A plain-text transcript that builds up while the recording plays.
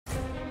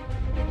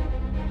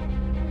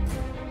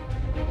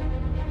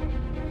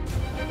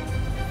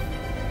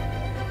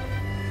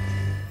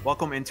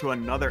Welcome into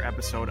another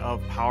episode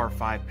of Power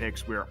 5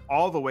 Picks. We're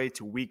all the way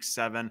to week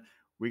 7.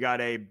 We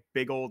got a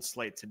big old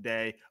slate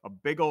today, a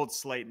big old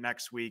slate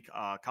next week.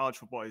 College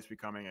football is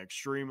becoming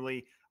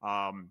extremely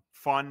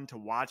fun to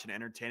watch and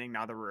entertaining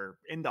now that we're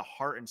in the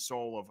heart and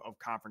soul of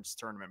conference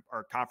tournament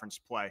or conference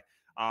play.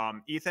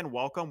 Ethan,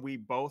 welcome. We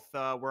both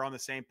were on the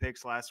same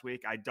picks last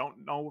week. I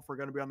don't know if we're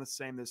going to be on the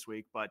same this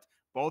week, but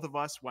both of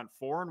us went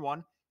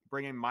 4-1.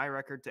 Bringing my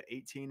record to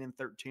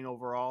 18-13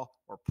 overall,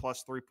 or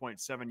plus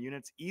 3.7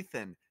 units.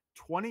 Ethan,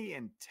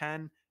 20-10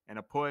 and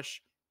a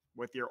push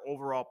with your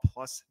overall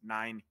plus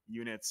 9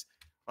 units.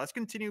 Let's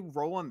continue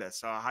rolling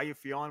this. How you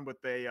feeling with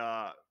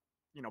a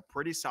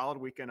pretty solid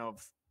weekend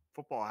of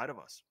football ahead of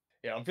us?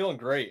 Yeah, I'm feeling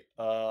great.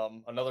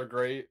 Another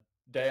great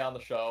day on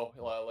the show,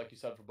 like you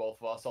said, for both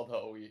of us.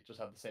 Although we just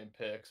had the same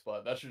picks,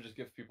 but that should just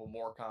give people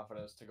more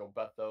confidence to go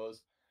bet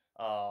those.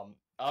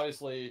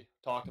 Obviously,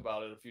 talked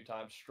about it a few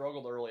times.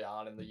 Struggled early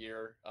on in the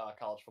year,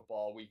 college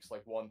football weeks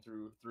like 1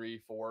 through 3,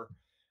 4.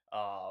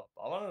 I'm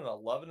on an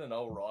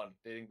 11-0 run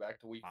dating back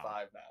to week Wow.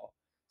 5 now.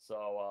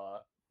 So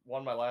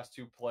won my last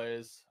 2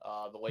 plays,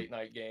 the late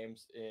night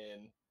games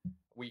in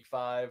week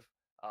 5.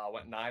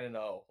 Went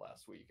 9-0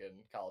 last week in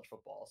college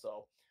football.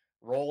 So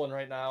rolling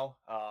right now.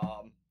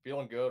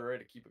 Feeling good,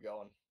 ready to keep it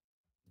going.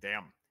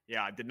 Damn.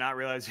 Yeah, I did not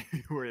realize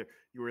you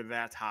were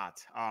that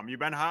hot.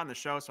 You've been hot on the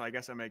show, so I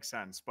guess that makes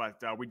sense.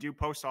 But we do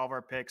post all of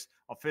our picks,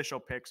 official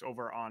picks,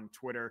 over on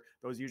Twitter.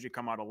 Those usually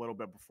come out a little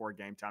bit before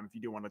game time if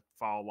you do want to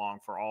follow along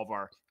for all of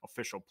our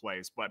official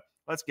plays. But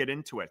let's get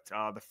into it.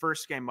 The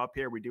first game up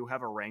here, we do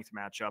have a ranked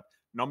matchup.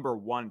 Number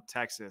 1,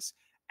 Texas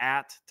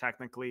at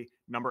technically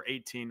number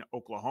 18,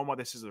 Oklahoma.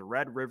 This is a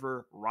Red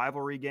River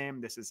rivalry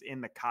game. This is in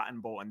the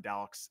Cotton Bowl in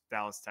Dallas,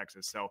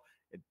 Texas. So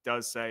it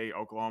does say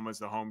Oklahoma is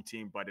the home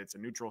team, but it's a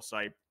neutral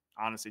site.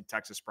 Honestly,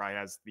 Texas probably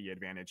has the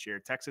advantage here.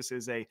 Texas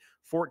is a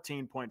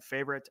 14-point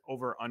favorite.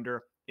 Over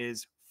under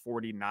is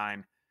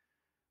 49.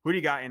 Who do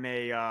you got in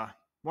a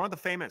one of the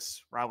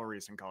famous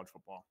rivalries in college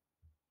football?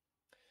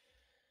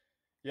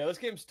 Yeah, this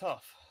game's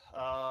tough.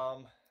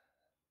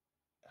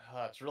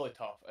 It's really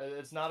tough.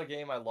 It's not a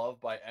game I love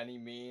by any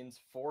means.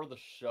 For the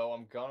show,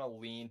 I'm gonna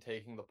lean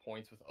taking the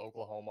points with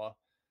Oklahoma.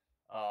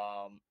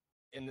 Um,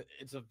 and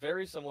it's a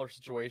very similar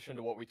situation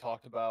to what we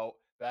talked about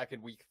back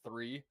in week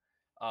 3,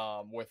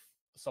 with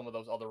some of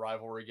those other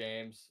rivalry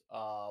games,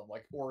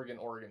 like Oregon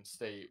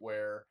State,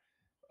 where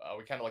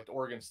we kind of liked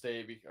Oregon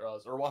State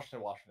because, or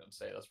Washington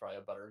State. That's probably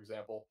a better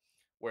example,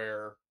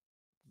 where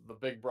the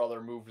big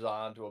brother moves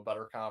on to a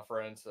better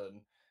conference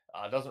and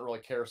doesn't really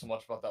care so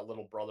much about that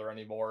little brother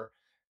anymore.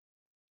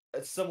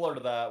 It's similar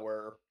to that,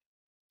 where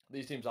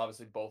these teams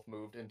obviously both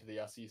moved into the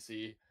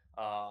SEC.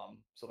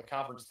 So the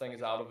conference thing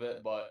is out of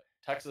it, but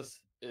Texas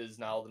is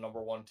now the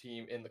number 1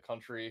 team in the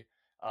country.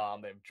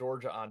 They have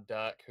Georgia on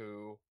deck,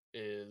 who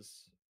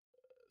is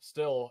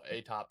still a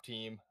top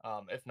team,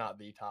 if not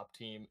the top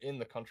team in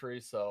the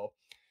country. So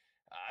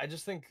I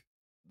just think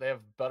they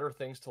have better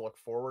things to look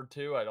forward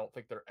to. I don't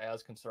think they're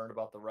as concerned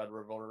about the Red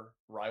River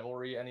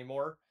rivalry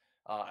anymore.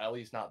 At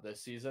least not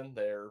this season.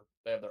 They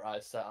have their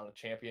eyes set on a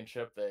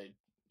championship.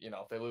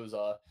 If they lose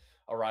a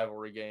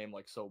rivalry game,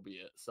 like, so be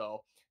it.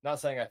 So, not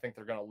saying I think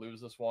they're going to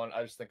lose this one.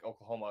 I just think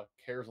Oklahoma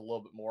cares a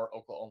little bit more.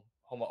 Oklahoma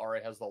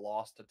already has the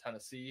loss to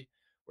Tennessee,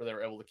 where they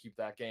were able to keep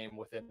that game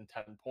within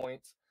 10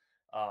 points.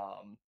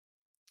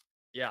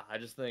 Yeah, I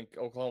just think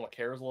Oklahoma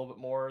cares a little bit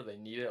more. They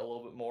need it a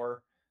little bit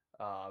more.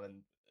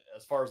 And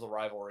as far as the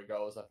rivalry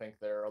goes, I think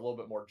they're a little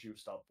bit more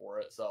juiced up for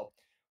it. So,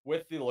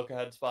 with the look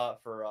ahead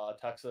spot for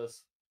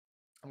Texas,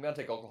 I'm going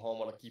to take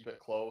Oklahoma to keep it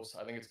close.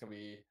 I think it's going to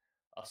be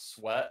a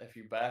sweat if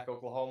you back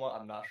Oklahoma.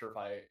 I'm not sure if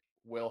I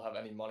will have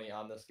any money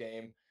on this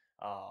game,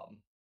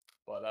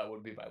 but that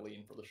would be my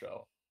lean for the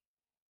show.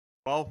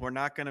 Well, we're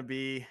not going to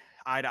be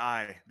eye to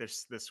eye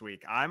this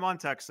week. I'm on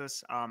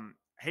Texas.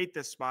 Hate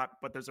this spot,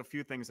 but there's a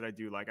few things that I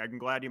do like. I'm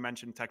glad you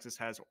mentioned Texas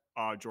has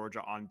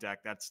Georgia on deck.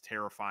 That's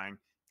terrifying.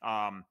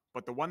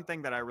 But the one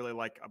thing that I really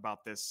like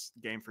about this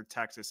game for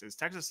Texas is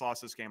Texas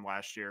lost this game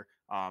last year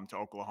to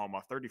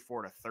Oklahoma,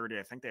 34-30.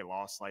 I think they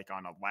lost like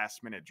on a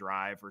last minute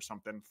drive or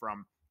something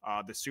from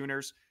the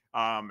Sooners.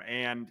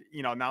 And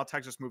now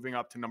Texas moving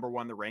up to number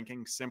 1 in the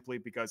ranking simply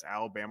because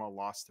Alabama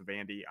lost to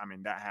Vandy. I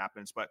mean, that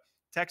happens, but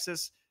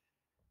Texas,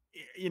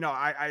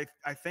 I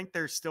think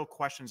there's still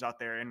questions out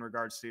there in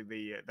regards to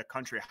the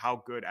country,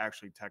 how good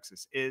actually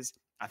Texas is.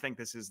 I think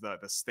this is the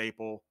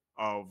staple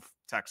of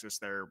Texas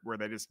there, where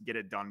they just get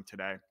it done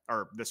today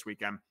or this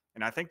weekend.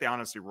 And I think they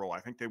honestly roll.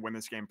 I think they win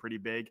this game pretty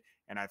big.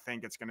 And I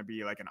think it's going to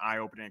be like an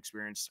eye-opening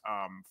experience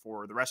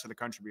for the rest of the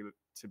country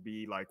to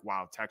be like,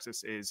 wow,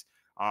 Texas is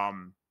a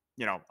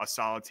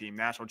solid team,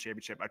 national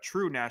championship, a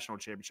true national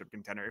championship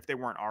contender, if they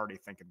weren't already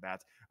thinking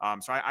that.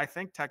 So I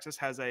think Texas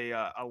has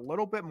a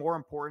little bit more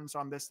importance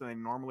on this than they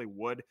normally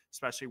would,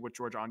 especially with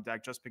Georgia on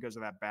deck, just because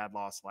of that bad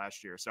loss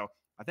last year. So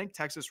I think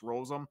Texas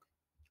rolls them.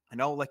 I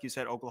know, like you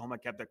said, Oklahoma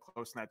kept it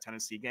close in that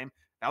Tennessee game.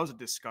 That was a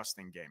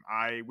disgusting game.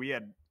 I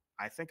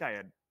think I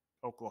had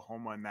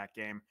Oklahoma in that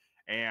game,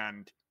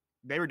 and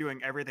they were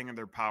doing everything in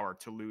their power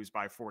to lose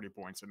by 40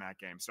 points in that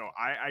game. So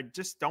I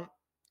just don't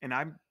and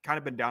I've kind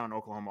of been down on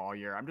Oklahoma all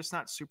year. I'm just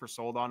not super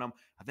sold on them.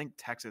 I think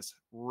Texas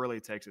really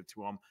takes it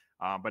to them.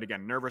 But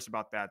again, nervous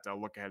about that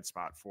look ahead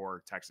spot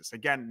for Texas.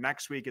 Again,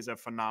 next week is a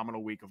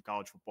phenomenal week of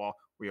college football.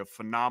 We have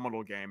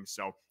phenomenal games.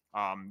 So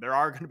there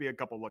are going to be a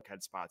couple look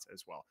ahead spots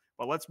as well.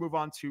 But let's move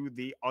on to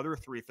the other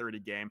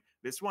 3:30 game.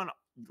 This one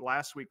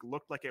last week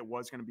looked like it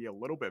was going to be a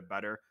little bit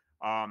better.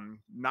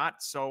 Not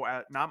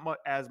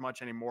as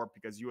much anymore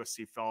because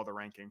USC fell the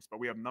rankings. But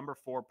we have number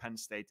 4 Penn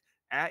State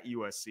at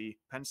USC.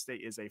 Penn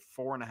State is a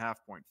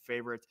 4.5-point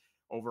favorite.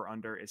 Over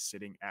under is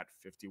sitting at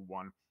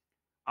 51.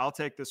 I'll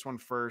take this one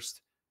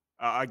first.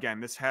 Again,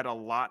 this had a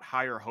lot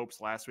higher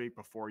hopes last week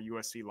before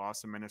USC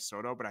lost to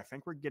Minnesota, but I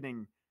think we're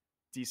getting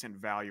decent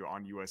value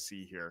on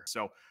USC here.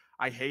 So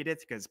I hate it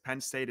because Penn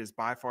State is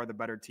by far the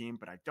better team,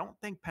 but I don't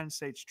think Penn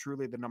State's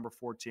truly the number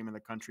 4 team in the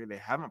country. They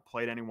haven't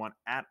played anyone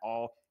at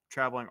all,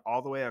 traveling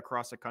all the way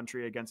across the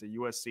country against a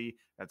USC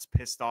that's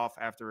pissed off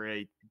after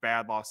a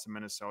bad loss to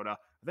Minnesota.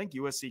 I think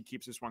USC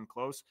keeps this one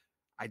close.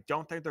 I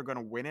don't think they're going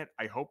to win it.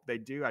 I hope they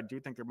do. I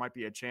do think there might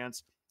be a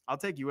chance. I'll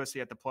take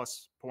USC at the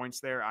plus points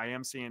there. I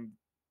am seeing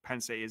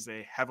Penn State is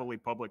a heavily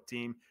public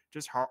team.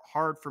 Just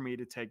hard for me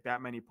to take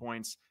that many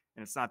points,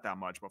 and it's not that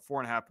much, but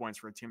 4.5 points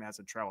for a team that has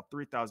to travel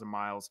 3,000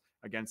 miles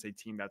against a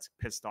team that's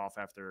pissed off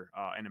after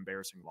an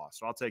embarrassing loss.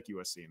 So I'll take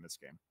USC in this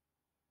game.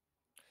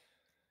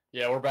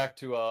 Yeah, we're back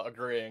to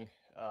agreeing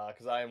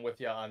because I am with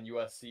you on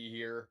USC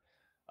here.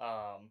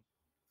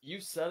 You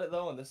said it,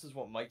 though, and this is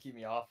what might keep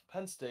me off.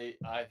 Penn State,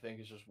 I think,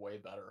 is just way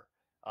better.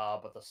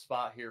 But the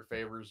spot here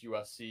favors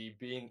USC.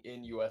 Being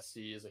in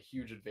USC is a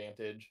huge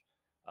advantage.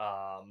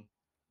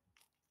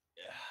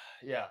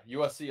 Yeah,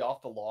 USC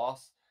off the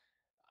loss.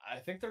 I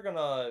think they're going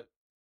to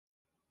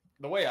 –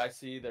 the way I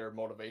see their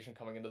motivation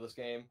coming into this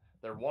game,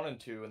 they're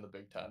 1-2 in the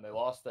Big Ten. They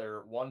lost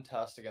their one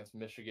test against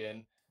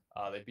Michigan.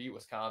 They beat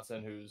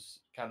Wisconsin,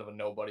 who's kind of a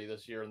nobody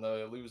this year, and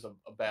they lose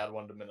a bad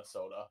one to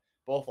Minnesota.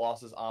 Both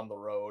losses on the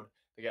road.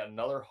 They got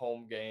another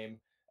home game,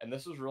 and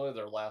this was really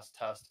their last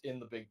test in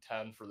the Big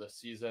Ten for this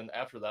season.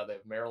 After that, they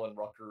have Maryland,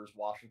 Rutgers,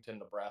 Washington,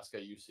 Nebraska,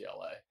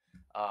 UCLA.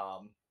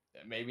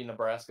 Maybe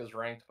Nebraska's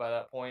ranked by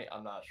that point.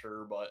 I'm not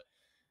sure, but,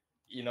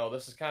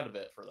 this is kind of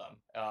it for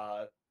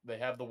them. They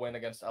have the win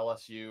against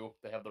LSU.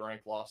 They have the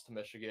ranked loss to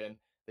Michigan.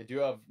 They do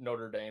have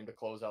Notre Dame to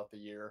close out the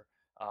year.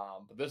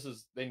 But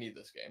they need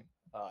this game.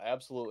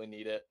 Absolutely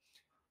need it.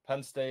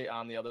 Penn State,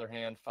 on the other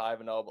hand,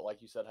 5-0, but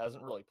like you said,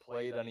 hasn't really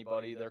played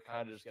anybody. They're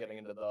kind of just getting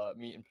into the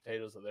meat and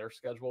potatoes of their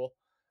schedule.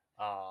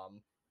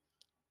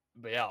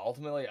 But yeah,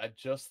 ultimately, I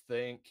just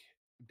think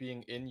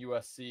being in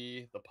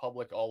USC, the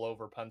public all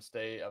over Penn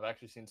State, I've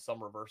actually seen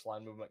some reverse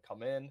line movement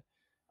come in.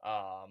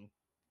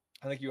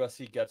 I think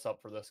USC gets up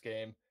for this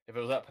game. If it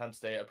was at Penn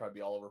State, I'd probably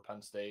be all over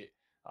Penn State.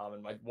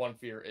 And my one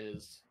fear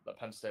is that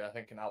Penn State, I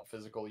think, can out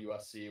physical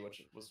USC,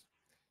 which was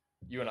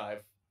you and I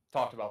have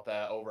talked about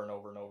that over and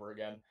over and over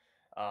again.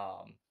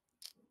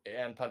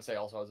 And Penn State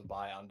also has a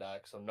bye on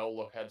deck, so no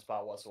look head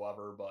spot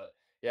whatsoever. But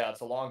yeah,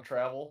 it's a long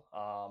travel.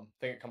 I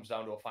think it comes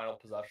down to a final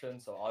possession,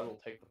 so I will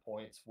take the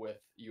points with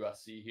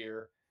USC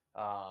here.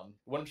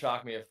 Wouldn't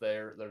shock me if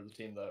they're the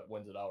team that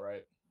wins it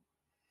outright.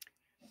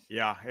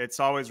 Yeah, it's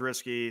always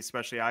risky,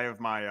 especially I have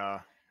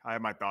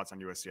my thoughts on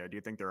USC. I do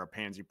think they're a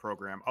pansy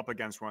program up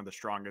against one of the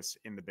strongest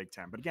in the Big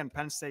Ten. But again,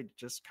 Penn State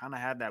just kind of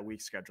had that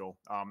weak schedule.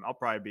 I'll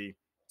probably be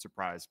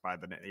surprised by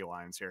the Nittany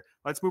Lions here.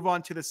 Let's move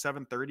on to the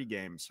 7:30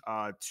 games.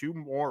 2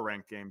 more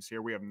ranked games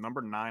here. We have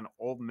number 9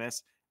 Ole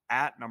Miss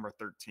at number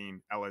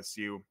 13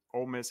 LSU.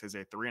 Ole Miss is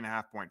a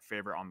 3.5-point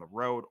favorite on the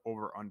road.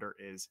 Over under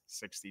is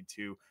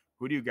 62.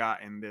 Who do you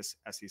got in this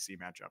SEC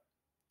matchup?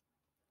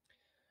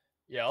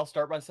 Yeah, I'll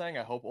start by saying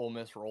I hope Ole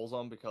Miss rolls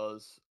them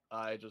because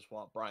I just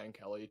want Brian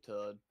Kelly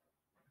to.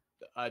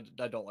 I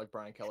don't like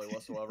Brian Kelly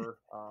whatsoever.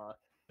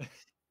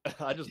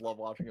 I just love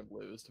watching him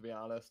lose, to be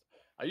honest.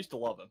 I used to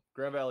love him.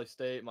 Grand Valley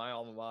State, my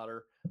alma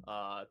mater.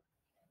 Kind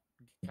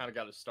of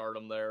got to start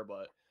him there,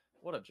 but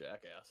what a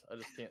jackass. I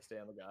just can't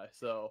stand the guy.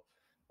 So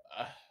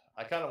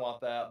I kind of want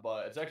that,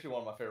 but it's actually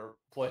one of my favorite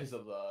plays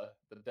of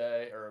the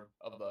day or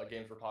of the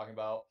games we're talking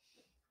about.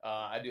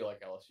 I do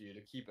like LSU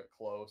to keep it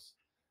close.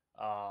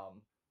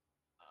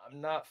 I'm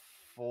not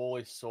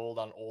fully sold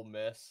on Ole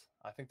Miss.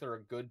 I think they're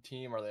a good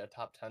team. Are they a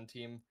top 10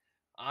 team?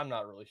 I'm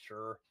not really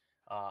sure.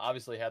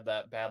 Obviously had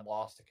that bad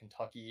loss to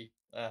Kentucky.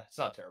 It's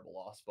not a terrible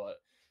loss,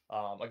 but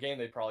a game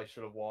they probably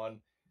should have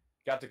won.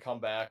 Got to come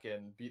back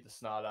and beat the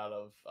snot out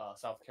of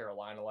South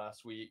Carolina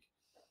last week.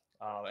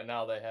 And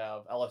now they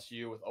have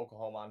LSU with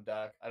Oklahoma on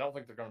deck. I don't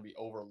think they're going to be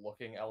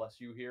overlooking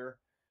LSU here.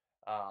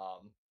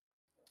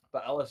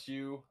 But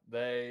LSU,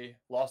 they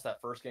lost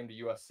that first game to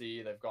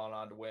USC. They've gone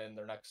on to win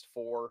their next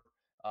 4.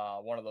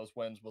 One of those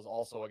wins was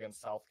also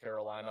against South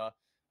Carolina.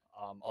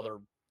 Other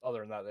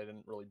than that, they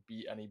didn't really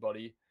beat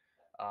anybody.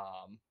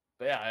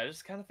 But yeah, I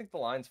just kind of think the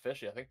line's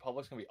fishy. I think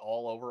public's going to be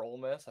all over Ole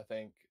Miss. I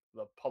think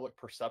the public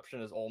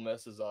perception is Ole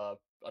Miss is a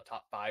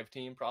top 5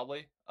 team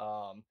probably.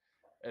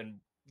 And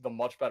the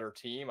much better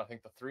team. I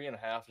think the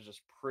 3.5 is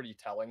just pretty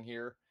telling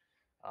here.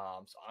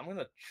 So I'm going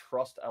to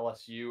trust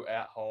LSU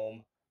at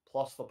home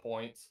plus the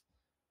points.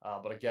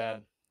 But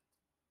again,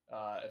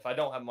 If I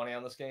don't have money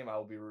on this game, I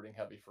will be rooting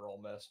heavy for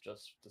Ole Miss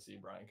just to see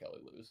Brian Kelly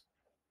lose.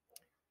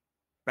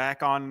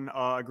 Back on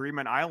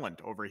Agreement Island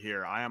over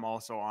here. I am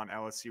also on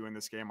LSU in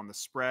this game on the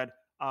spread.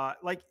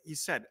 Like you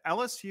said,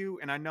 LSU,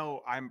 and I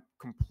know I'm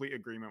complete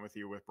agreement with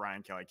you with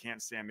Brian Kelly. I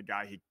can't stand the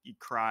guy. He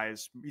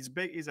cries. He's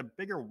big. He's a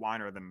bigger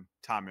whiner than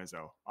Tom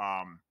Izzo.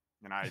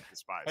 And I I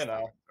despise Tom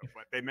know. Izzo,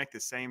 but they make the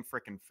same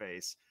freaking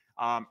face.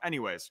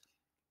 Anyways,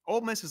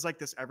 Ole Miss is like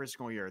this every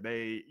single year.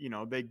 They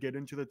get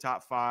into the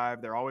top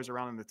 5. They're always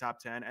around in the top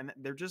 10, and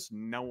they're just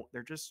no one.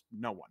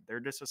 They're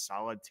just a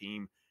solid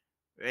team.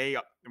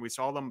 We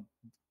saw them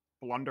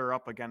blunder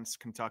up against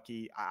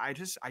Kentucky. I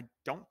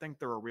don't think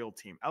they're a real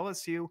team.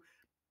 LSU,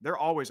 they're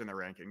always in the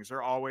rankings.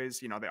 They're always,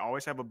 they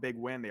always have a big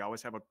win. They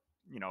always have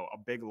a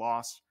big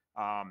loss.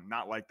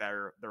 Not like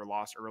their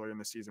loss earlier in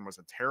the season was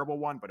a terrible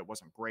one, but it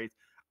wasn't great.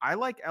 I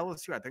like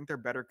LSU. I think they're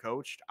better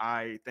coached.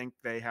 I think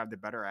they have the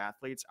better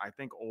athletes. I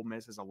think Ole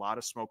Miss is a lot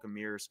of smoke and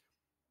mirrors,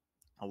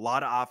 a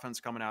lot of offense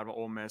coming out of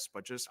Ole Miss,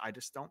 but I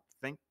just don't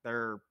think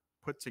they're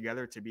put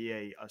together to be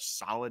a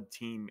solid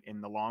team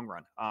in the long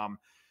run.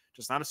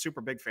 Just not a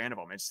super big fan of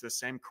them. It's the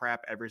same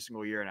crap every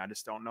single year, and I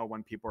just don't know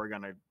when people are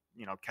gonna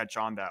catch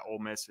on that Ole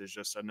Miss is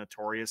just a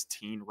notorious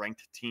teen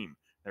ranked team.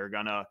 They're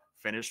gonna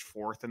finish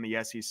 4th in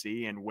the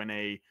SEC and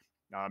win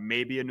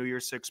maybe a New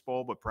Year's Six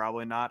bowl, but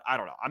probably not. I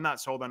don't know. I'm not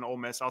sold on Ole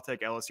Miss. I'll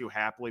take LSU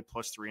happily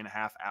plus 3.5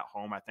 at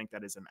home. I think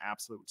that is an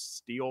absolute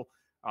steal.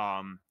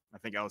 I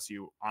think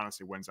LSU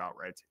honestly wins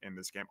outright in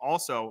this game.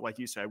 Also, like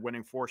you said,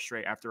 winning 4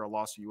 straight after a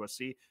loss to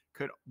USC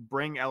could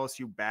bring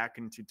LSU back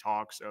into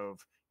talks of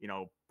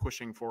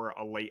pushing for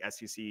a late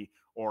SEC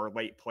or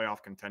late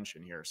playoff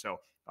contention here. So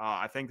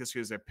I think this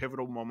is a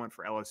pivotal moment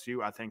for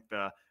LSU. I think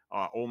the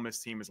Ole Miss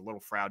team is a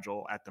little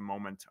fragile at the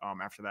moment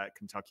after that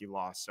Kentucky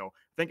loss. So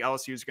I think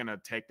LSU is going to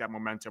take that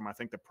momentum. I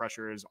think the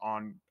pressure is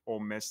on Ole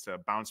Miss to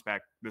bounce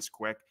back this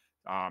quick.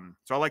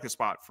 So I like the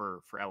spot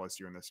for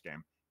LSU in this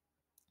game.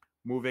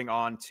 Moving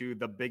on to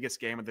the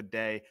biggest game of the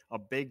day, a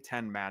Big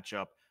Ten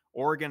matchup.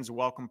 Oregon's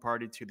welcome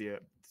party to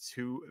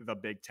the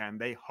Big Ten.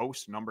 They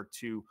host number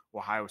 2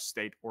 Ohio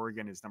State.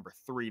 Oregon is number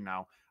 3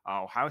 now.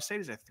 Ohio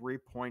State is a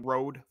 3-point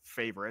road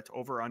favorite.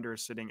 Over under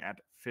sitting at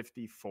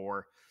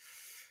 54.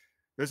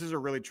 This is a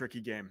really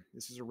tricky game.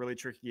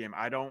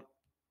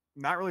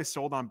 Not really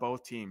sold on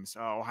both teams.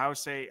 Ohio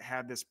State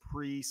had this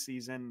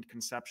preseason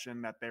conception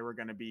that they were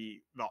going to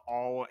be the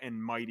all and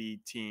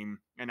mighty team,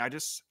 and I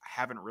just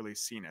haven't really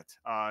seen it.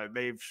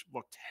 They've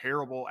looked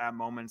terrible at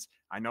moments.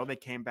 I know they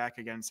came back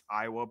against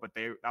Iowa, but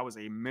that was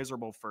a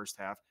miserable first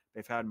half.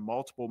 They've had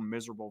multiple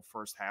miserable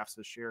first halves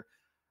this year.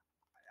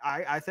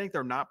 I think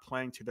they're not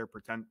playing to their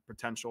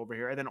potential over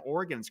here. And then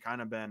Oregon's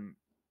kind of been,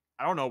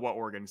 I don't know what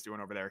Oregon's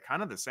doing over there.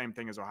 Kind of the same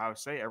thing as Ohio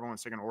State.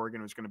 Everyone's thinking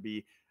Oregon was going to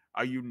be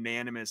a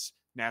unanimous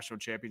national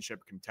championship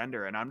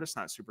contender, and I'm just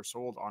not super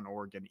sold on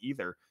Oregon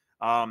either.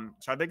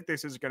 So I think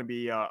this is going to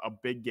be a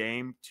big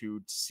game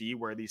to see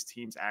where these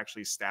teams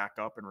actually stack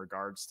up in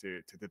regards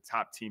to the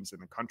top teams in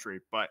the country.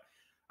 But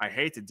I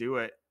hate to do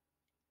it,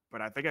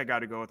 but I think I got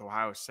to go with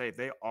Ohio State.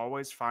 They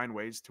always find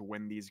ways to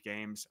win these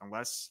games.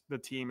 Unless the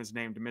team is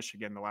named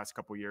Michigan the last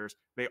couple of years,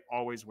 they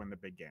always win the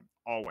big game.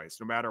 Always,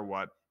 no matter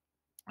what.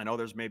 I know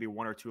there's maybe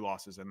 1 or 2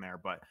 losses in there,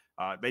 but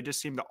they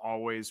just seem to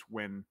always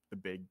win the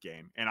big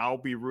game. And I'll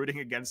be rooting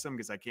against them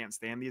because I can't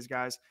stand these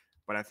guys.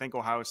 But I think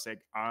Ohio State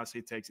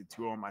honestly takes it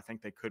to them. I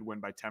think they could win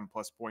by 10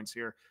 plus points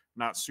here.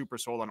 Not super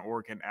sold on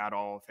Oregon at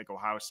all. I think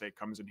Ohio State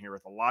comes in here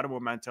with a lot of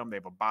momentum. They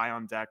have a bye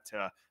on deck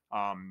to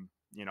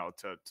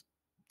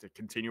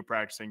continue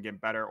practicing,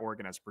 get better.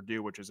 Oregon has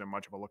Purdue, which isn't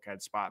much of a look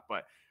ahead spot.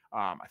 But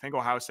I think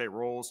Ohio State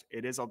rolls.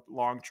 It is a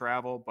long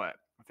travel, but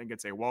I think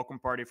it's a welcome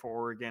party for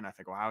Oregon. I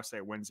think Ohio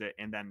State wins it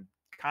and then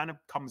kind of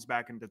comes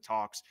back into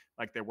talks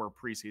like they were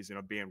preseason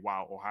of being,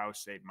 wow, Ohio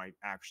State might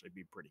actually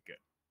be pretty good.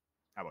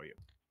 How about you?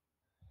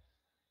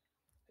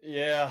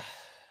 Yeah,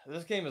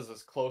 this game is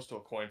as close to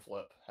a coin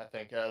flip, I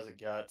think, as it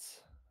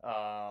gets.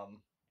 For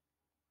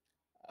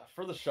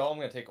the show, I'm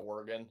going to take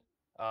Oregon,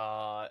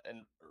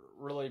 and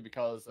really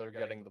because they're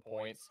getting the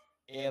points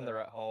and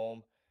they're at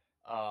home.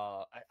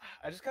 I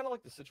just kind of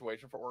like the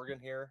situation for Oregon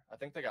here. I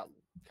think they got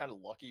kind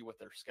of lucky with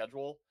their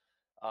schedule.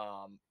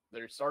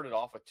 They started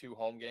off with 2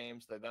 home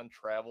games. They then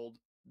traveled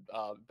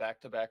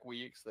back-to-back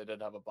weeks. They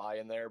did have a bye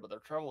in there, but their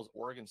travel was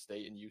Oregon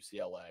State and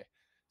UCLA.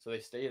 So they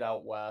stayed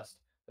out west.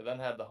 They then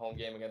had the home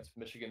game against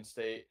Michigan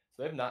State.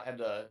 So they've not had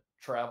to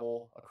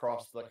travel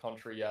across the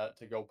country yet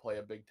to go play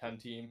a Big Ten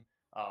team.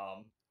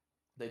 Um,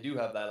 they do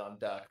have that on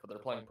deck, but they're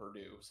playing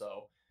Purdue,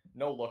 so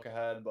no look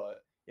ahead.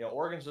 But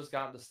Oregon's just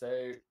gotten to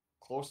stay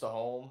close to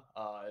home.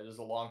 It is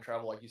a long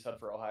travel, like you said,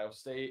 for Ohio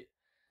State.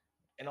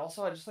 And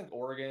also, I just think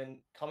Oregon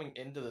coming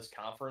into this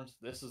conference,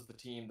 this is the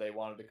team they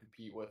wanted to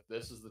compete with.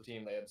 This is the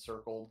team they had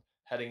circled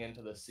heading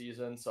into this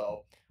season.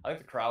 So I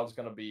think the crowd's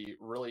going to be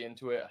really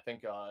into it. I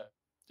think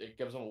it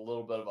gives them a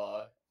little bit of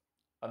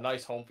a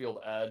nice home field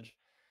edge.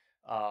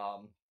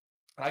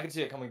 I can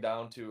see it coming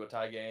down to a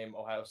tie game,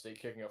 Ohio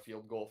State kicking a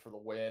field goal for the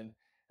win,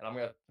 and I'm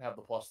going to have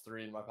the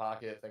 +3 in my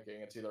pocket,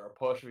 thinking it's either a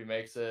push if he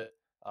makes it,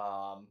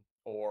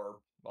 or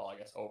well, I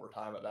guess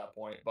overtime at that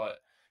point. But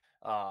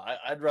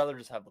I'd rather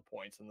just have the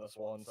points in this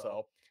one.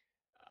 So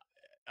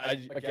I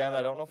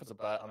don't know if it's a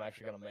bet I'm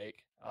actually going to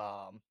make.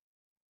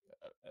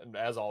 And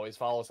as always,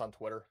 follow us on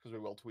Twitter because we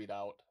will tweet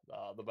out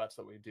the bets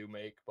that we do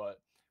make. But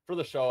for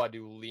the show, I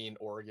do lean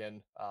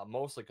Oregon,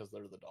 mostly because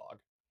they're the dog.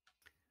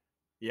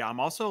 Yeah,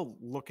 I'm also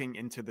looking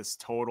into this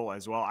total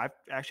as well. I've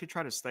actually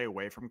tried to stay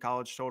away from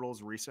college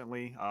totals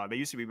recently. They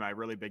used to be my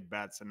really big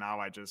bets, and now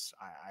I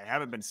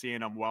haven't been seeing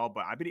them well.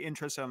 But I'd be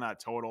interested in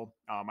that total.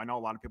 I know a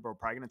lot of people are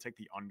probably going to take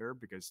the under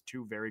because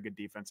two very good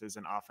defenses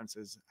and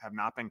offenses have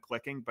not been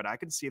clicking. But I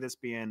could see this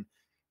being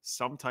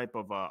some type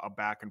of a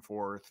back and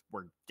forth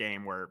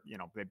game where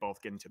they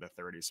both get into the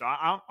 30s. So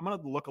I'm going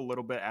to look a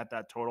little bit at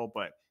that total,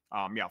 but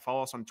yeah,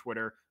 follow us on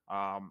Twitter.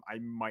 I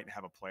might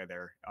have a play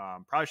there.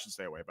 Probably should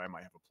stay away, but I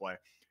might have a play.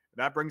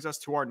 That brings us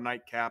to our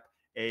nightcap,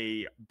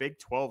 a Big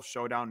 12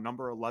 showdown,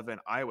 number 11,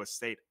 Iowa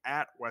State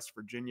at West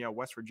Virginia.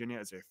 West Virginia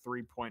is a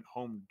 3-point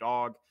home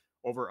dog.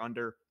 Over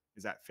under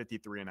is at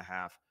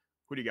 53.5.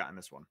 Who do you got in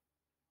this one?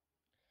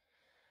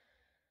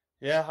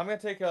 Yeah, I'm gonna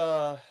take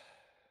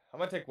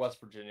West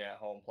Virginia at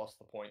home plus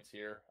the points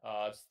here.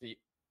 It's the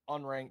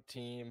unranked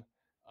team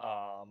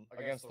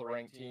against the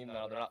ranked team.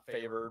 Now they're not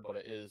favored, but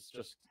it is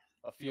just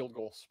a field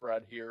goal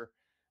spread here.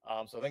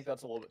 So I think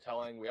that's a little bit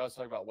telling. We always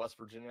talk about West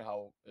Virginia,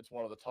 how it's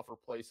one of the tougher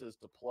places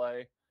to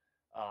play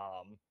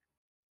um,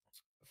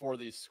 for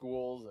these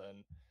schools,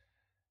 and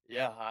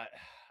yeah, I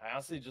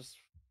honestly just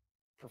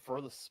prefer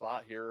the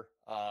spot here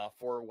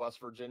for West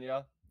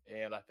Virginia,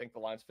 and I think the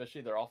line's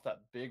fishy. They're off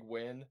that big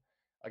win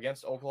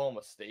against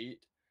Oklahoma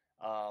State,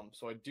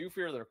 so I do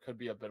fear there could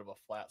be a bit of a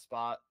flat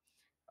spot.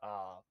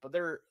 But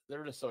they're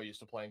just so used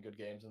to playing good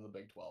games in the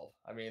Big 12.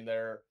 I mean,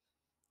 they're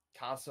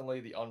constantly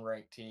the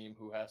unranked team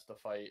who has to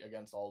fight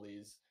against all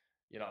these.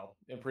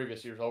 In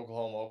previous years,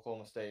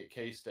 Oklahoma State,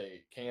 K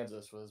State,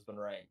 Kansas has been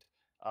ranked,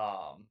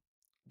 um,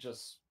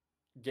 just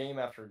game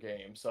after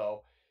game.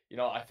 So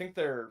I think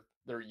they're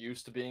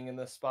used to being in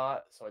this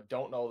spot. So I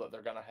don't know that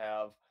they're going to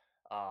have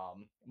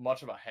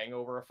much of a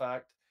hangover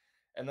effect.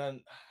 And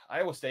then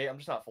Iowa State, I'm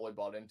just not fully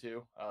bought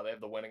into. They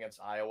have the win against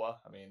Iowa.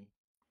 I mean,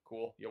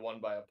 cool. You won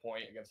by a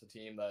point against a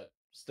team that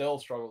still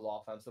struggles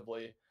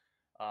offensively.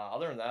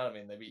 Other than that, I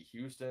mean, they beat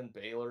Houston,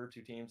 Baylor,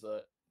 two teams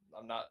that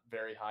I'm not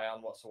very high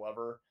on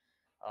whatsoever.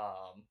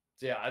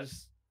 So yeah,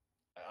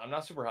 I'm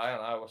not super high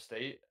on Iowa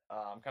State.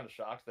 I'm kind of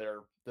shocked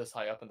they're this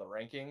high up in the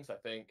rankings. I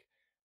think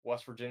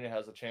West Virginia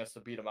has a chance to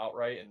beat them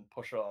outright and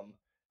push them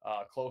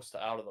close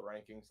to out of the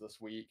rankings this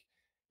week.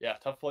 Yeah,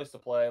 tough place to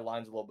play.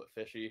 Line's a little bit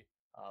fishy.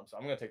 So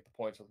I'm going to take the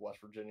points with West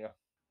Virginia.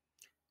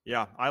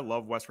 Yeah, I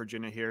love West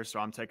Virginia here, so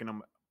I'm taking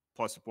them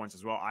plus the points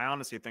as well. I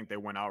honestly think they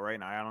win outright,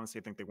 and I honestly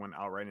think they win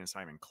outright, and it's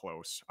not even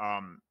close.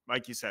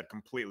 Like you said,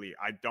 completely.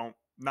 I don't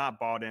not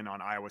bought in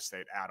on Iowa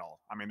State at all.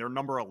 I mean, they're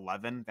number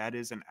 11. That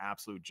is an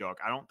absolute joke.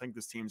 I don't think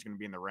this team's going to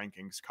be in the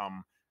rankings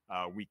come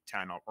week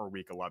 10 or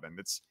week 11.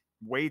 It's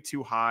way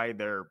too high.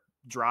 They're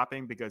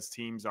dropping because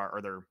teams are,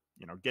 or they're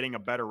getting a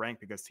better rank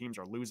because teams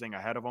are losing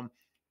ahead of them.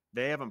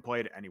 They haven't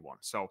played anyone,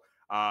 so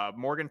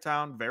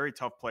Morgantown, very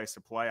tough place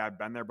to play. I've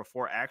been there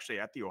before, actually,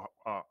 at the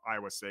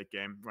Iowa State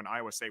game when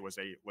Iowa State was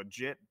a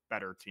legit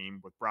better team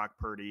with Brock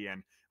Purdy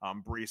and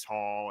Brees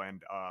Hall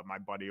and my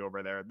buddy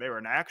over there. They were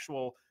an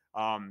actual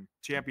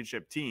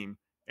championship team,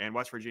 and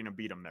West Virginia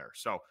beat them there.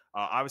 So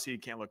obviously, you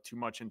can't look too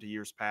much into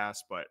years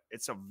past, but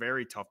it's a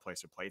very tough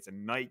place to play. It's a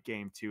night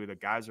game too. The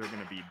guys are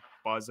going to be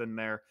buzzing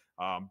there.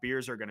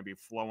 Beers are going to be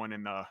flowing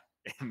in the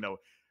in the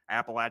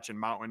Appalachian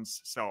Mountains.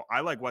 So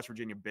I like West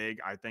Virginia big.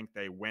 I think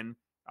they win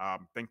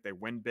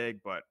big,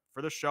 but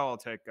for the show, I'll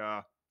take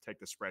the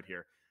spread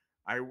here.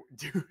 I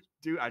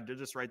I did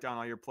just write down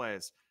all your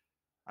plays.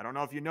 I don't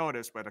know if you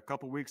noticed, but a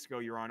couple weeks ago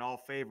you were on all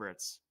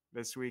favorites.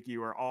 This week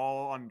you are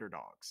all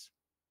underdogs.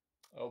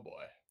 Oh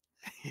boy.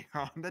 You're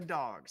on the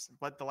dogs,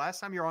 but the last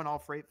time you were on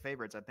all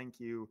favorites, I think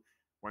you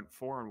went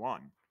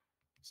 4-1.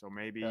 So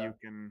maybe Yeah, you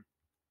can,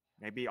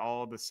 maybe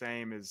all the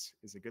same is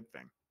a good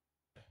thing.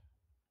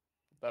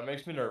 that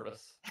makes me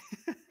nervous.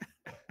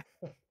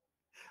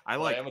 I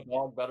But I like am a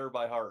dog better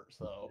by heart,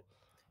 so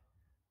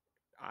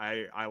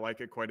I like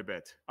it quite a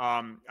bit.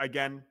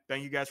 Again,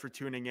 thank you guys for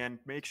tuning in.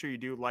 Make sure you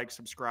do like,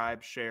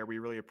 subscribe, share. We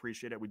really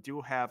appreciate it. We do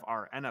have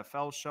our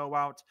NFL show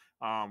out.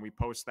 We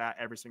post that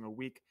every single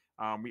week.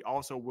 We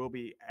also will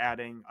be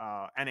adding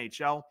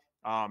NHL.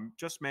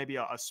 Just maybe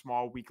a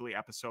small weekly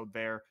episode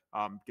there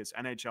because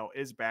NHL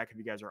is back. If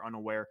you guys are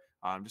unaware,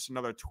 just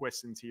another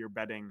twist into your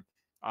betting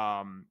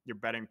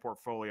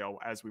portfolio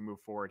as we move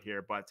forward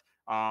here. But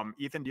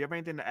Ethan, do you have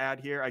anything to add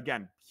here?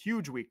 Again,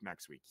 huge week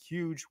next week.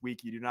 Huge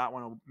week. You do not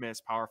want to miss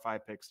Power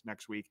 5 picks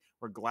next week.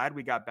 We're glad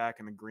we got back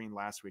in the green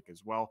last week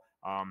as well.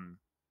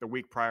 The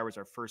week prior was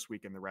our first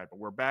week in the red, but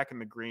we're back in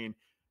the green.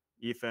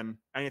 Ethan,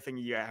 anything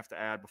you have to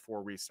add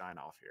before we sign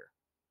off here?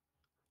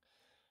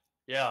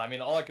 yeah, I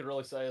mean, all I could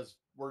really say is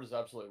we're just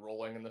absolutely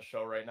rolling in the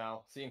show right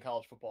now, seeing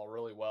college football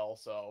really well.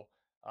 So,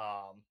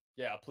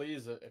 yeah,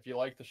 please, if you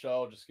like the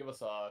show, just give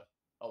us a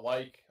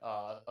like,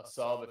 a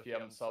sub if you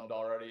haven't subbed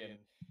already, and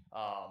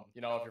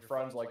You know, if your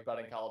friends like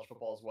betting college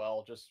football as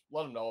well, just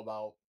let them know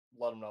about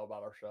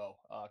our show,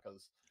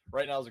 because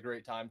right now is a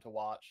great time to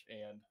watch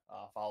and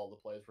follow the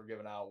plays we're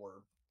giving out.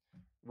 We're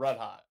red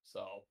hot.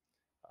 So,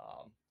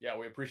 yeah,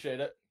 we appreciate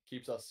it.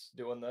 Keeps us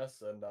doing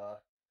this, and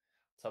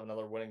let's have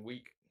another winning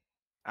week.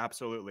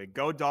 Absolutely.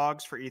 Go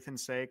Dogs for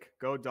Ethan's sake.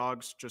 Go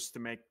Dogs just to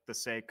make the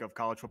sake of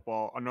college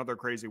football another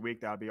crazy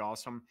week. That would be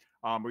awesome.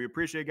 We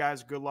appreciate you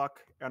guys. Good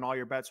luck on all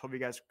your bets. Hope you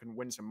guys can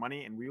win some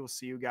money, and we will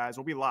see you guys.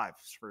 We'll be live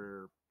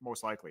for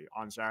most likely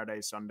on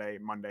Saturday, Sunday,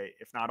 Monday,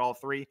 if not all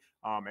three,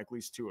 at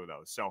least two of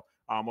those. So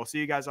we'll see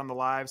you guys on the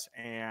lives,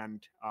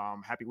 and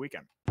happy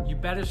weekend. You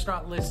better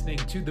start listening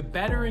to the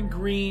Better in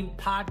Green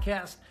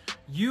podcast.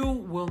 You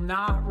will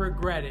not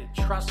regret it.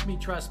 Trust me,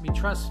 trust me,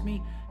 trust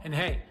me. And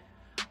hey,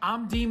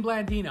 I'm Dean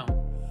Blandino.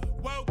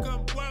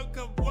 Welcome,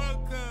 welcome,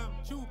 welcome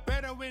to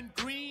Better in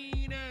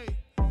Green, eh?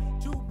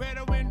 To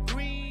Better in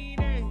Green,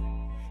 eh?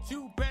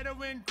 To Better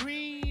in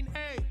Green,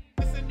 eh?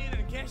 Listening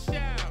to cash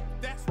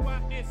out, that's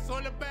what it's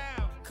all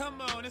about.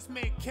 Come on, let's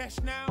make cash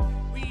now.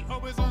 We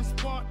always on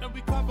spot and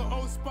we cover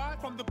all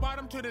spot from the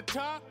bottom to the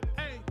top,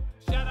 hey.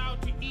 Shout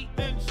out to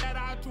Ethan, shout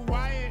out to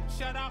Wyatt,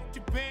 shout out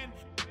to Ben.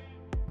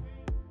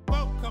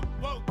 Welcome,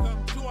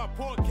 welcome to our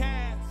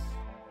podcast,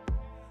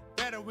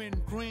 Better in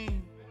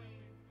Green.